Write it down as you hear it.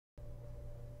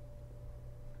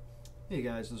Hey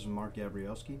guys, this is Mark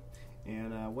Gabryjelski,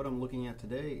 and what I'm looking at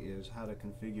today is how to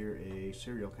configure a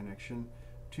serial connection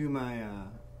to my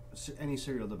any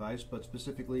serial device, but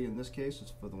specifically in this case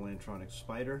it's for the Lantronix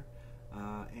Spider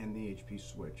and the HP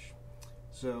switch.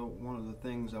 So one of the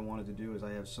things I wanted to do is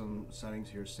I have some settings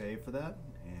here saved for that,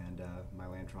 and my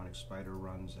Lantronix Spider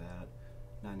runs at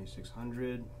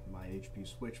 9600, my HP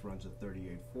switch runs at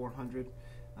 38400.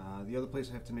 The other place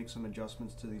I have to make some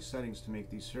adjustments to these settings to make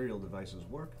these serial devices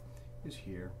work is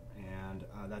here, and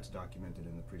that's documented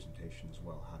in the presentation as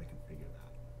well, how to configure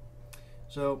that.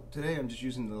 So today I'm just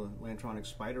using the Lantronix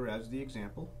Spider as the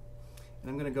example, and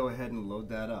I'm going to go ahead and load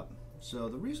that up. So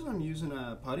the reason I'm using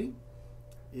PuTTY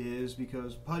is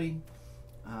because PuTTY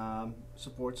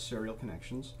supports serial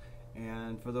connections,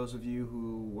 and for those of you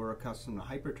who were accustomed to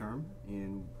HyperTerm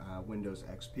in Windows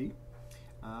XP,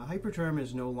 HyperTerm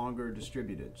is no longer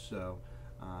distributed, so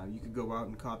you could go out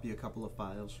and copy a couple of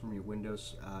files from your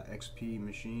Windows XP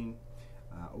machine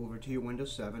over to your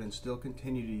Windows 7 and still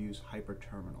continue to use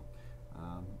HyperTerminal.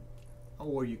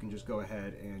 Or you can just go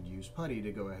ahead and use PuTTY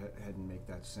to go ahead and make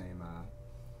that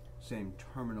same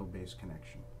terminal-based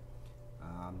connection.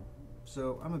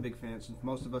 So I'm a big fan, since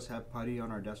most of us have PuTTY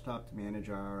on our desktop to manage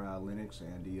our Linux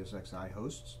and iSCSI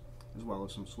hosts, as well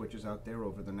as some switches out there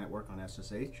over the network on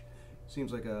SSH.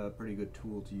 Seems like a pretty good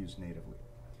tool to use natively.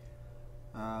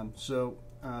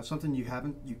 Something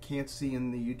you can't see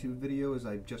in the YouTube video is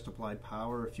I just applied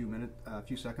power a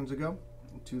few seconds ago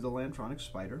to the Lantronix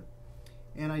Spider,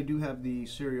 and I do have the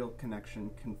serial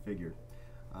connection configured.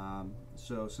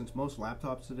 So since most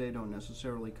laptops today don't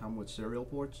necessarily come with serial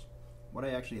ports, what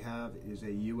I actually have is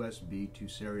a USB to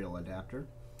serial adapter,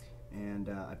 and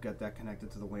I've got that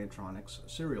connected to the Lantronix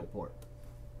serial port.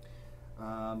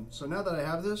 So now that I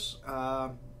have this,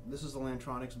 this is the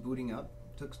Lantronix booting up.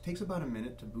 Takes about a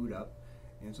minute to boot up,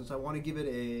 and since I want to give it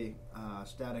a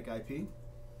static IP,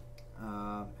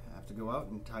 I have to go out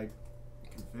and type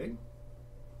config.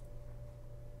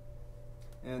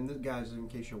 And guys, in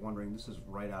case you're wondering, this is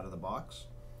right out of the box,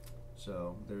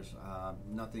 so there's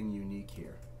nothing unique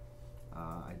here.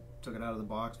 I took it out of the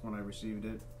box when I received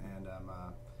it, and I'm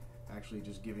actually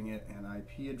just giving it an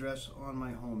IP address on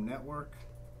my home network,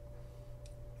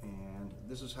 and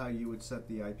this is how you would set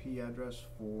the IP address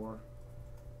for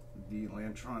the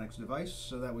Lantronix device,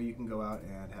 so that way you can go out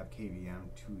and have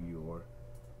KVM to your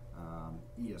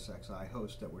iSCSI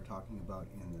host that we're talking about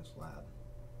in this lab.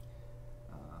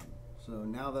 So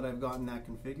now that I've gotten that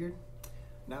configured,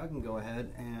 now I can go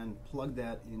ahead and plug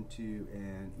that into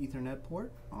an Ethernet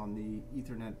port on the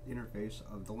Ethernet interface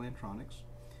of the Lantronix,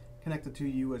 connect the two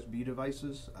USB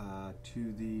devices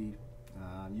to the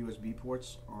USB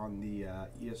ports on the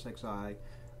iSCSI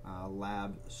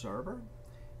lab server,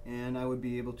 and I would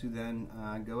be able to then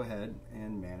go ahead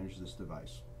and manage this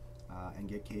device and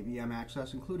get KVM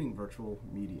access, including virtual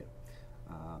media.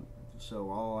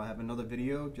 So I'll have another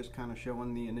video just kind of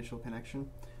showing the initial connection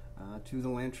to the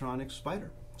Lantronix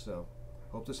Spider. So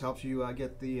hope this helps you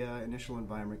get the initial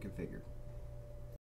environment configured.